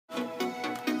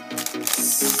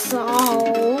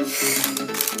solve.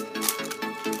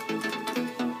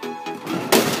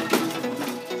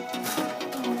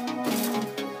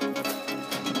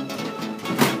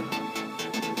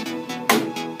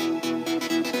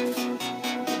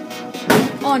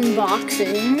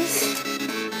 Unboxings,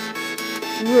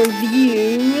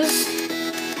 reviews,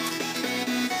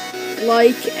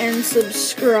 like and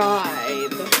subscribe.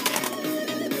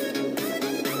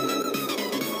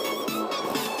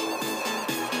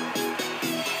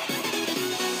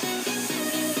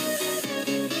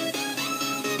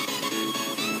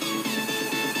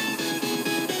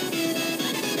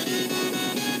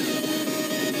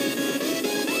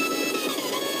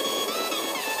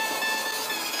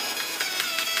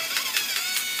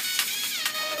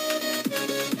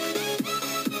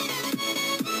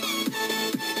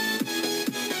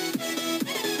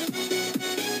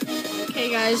 Hey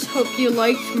guys, hope you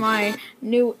liked my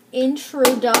new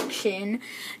introduction.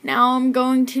 Now I'm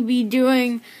going to be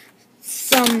doing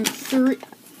some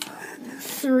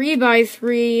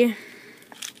 3x3.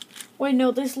 Wait,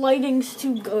 no, this lighting's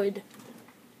too good.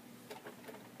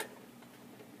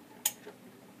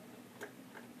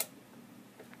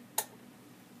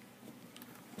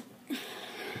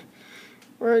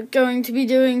 We're going to be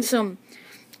doing some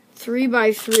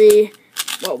 3x3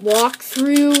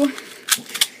 walkthrough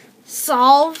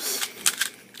solves.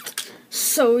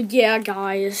 So yeah,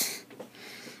 guys,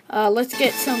 let's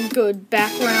get some good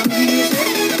background music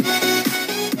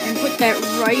and put that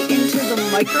right into the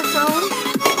microphone.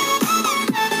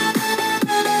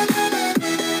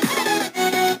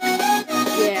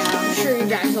 Yeah, I'm sure you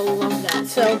guys will love that.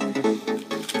 So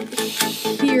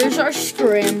here's our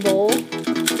scramble.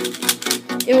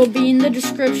 It will be in the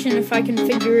description if I can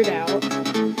figure it out.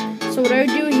 So what I would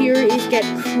do here is get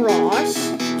cross.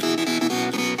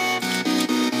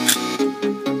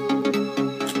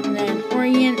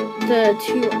 Orient the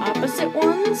two opposite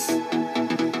ones,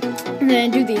 and then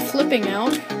do the flipping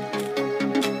out.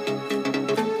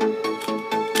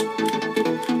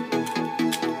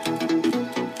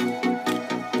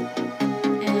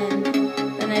 And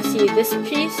then I see this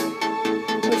piece,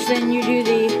 which then you do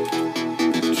the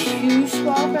two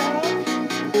swap out,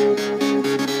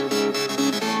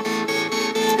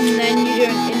 and then you do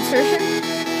an insertion.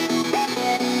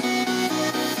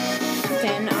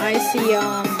 Then I see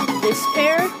this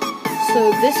pair,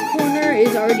 so this corner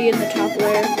is already in the top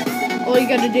layer. All you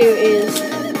gotta do is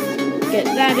get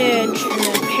that edge and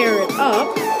then pair it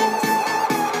up.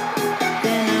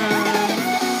 Then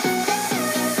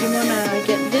you wanna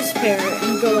get this pair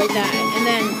and go like that, and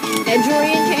then edge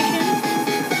orientation,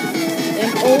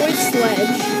 then always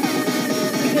sledge,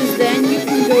 because then you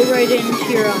can go right into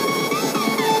your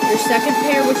second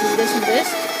pair, which is this and this.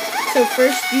 So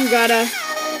first you gotta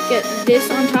get this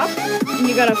on top, and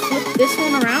you gotta flip this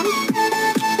one around.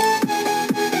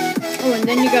 Oh, and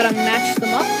then you gotta match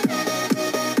them up.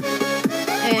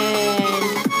 And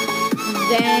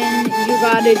then you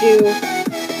gotta do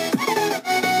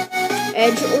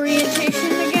edge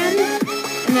orientation again,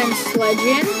 and then sledge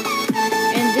in.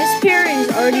 And this pair is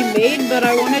already made, but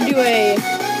I want to do a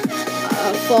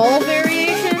fall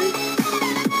variation.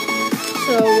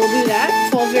 So we'll do that.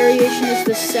 Fall variation is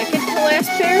the second to last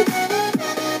pair.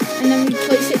 And then we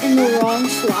place it in the wrong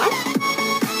slot.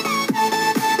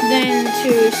 Then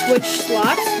to switch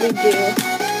slots, we do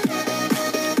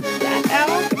that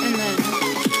out, and then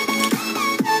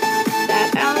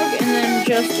that out, and then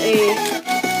just a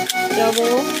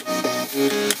double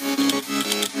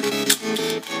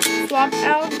swap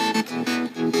out.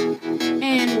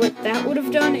 And what that would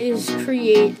have done is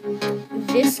create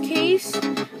this case,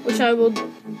 which I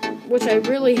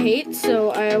really hate,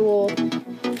 so I will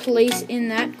place in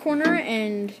that corner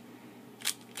and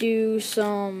do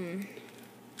some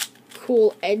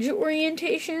cool edge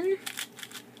orientation.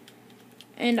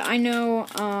 And I know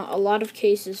a lot of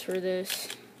cases for this.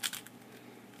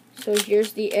 So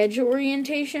here's the edge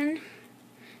orientation,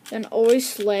 then always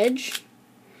sledge.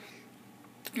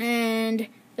 And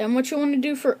then what you want to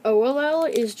do for OLL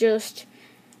is just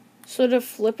sort of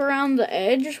flip around the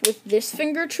edge with this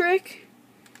finger trick.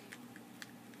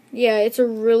 Yeah, it's a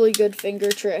really good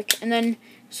finger trick. And then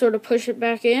sort of push it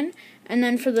back in. And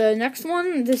then for the next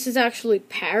one, this is actually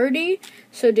parity.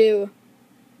 So do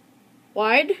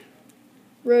wide,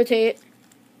 rotate,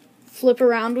 flip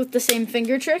around with the same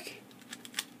finger trick.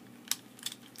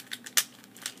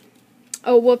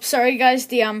 Oh, whoops, sorry guys,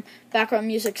 the background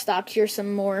music stopped. Here's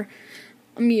some more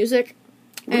music.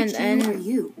 And then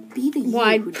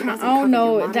wide, oh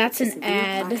no, that's an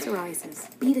ad.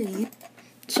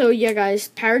 So yeah guys,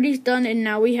 parity's done, and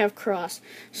now we have cross.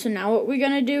 So now what we're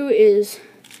gonna do is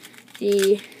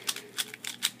the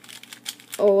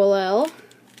OLL.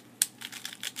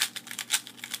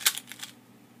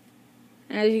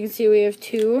 And as you can see, we have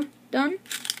 2 done.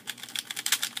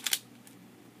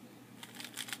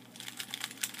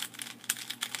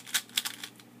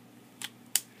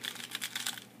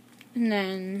 And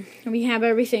then we have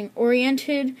everything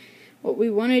oriented. What we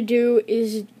want to do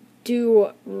is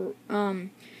do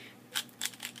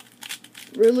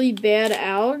really bad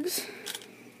algs.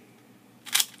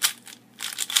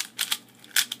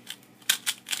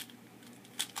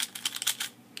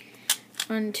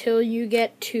 Until you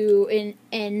get to an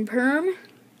N perm.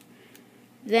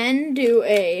 Then do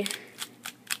a...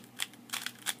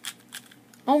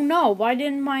 Oh no, why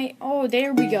didn't my... Oh,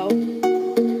 there we go.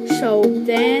 So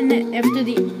then, after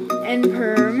the N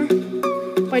perm,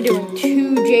 by doing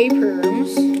 2 J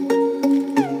perms,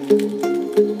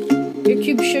 your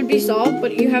cube should be solved,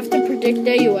 but you have to predict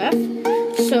AUF.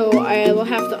 So I will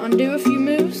have to undo a few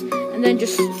moves, and then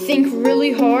just think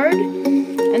really hard,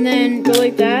 and then go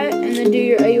like that, and then do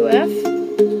your AUF.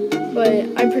 But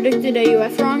I predicted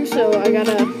AUF wrong, so I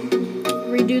gotta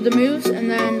redo the moves, and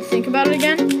then think about it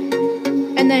again,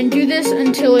 and then do this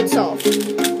until it's solved.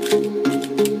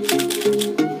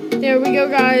 There we go,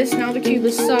 guys. Now the cube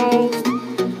is solved.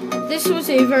 This was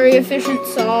a very efficient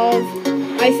solve.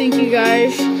 I think you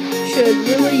guys should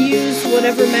really use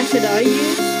whatever method I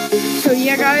use. So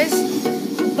yeah, guys,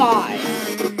 bye.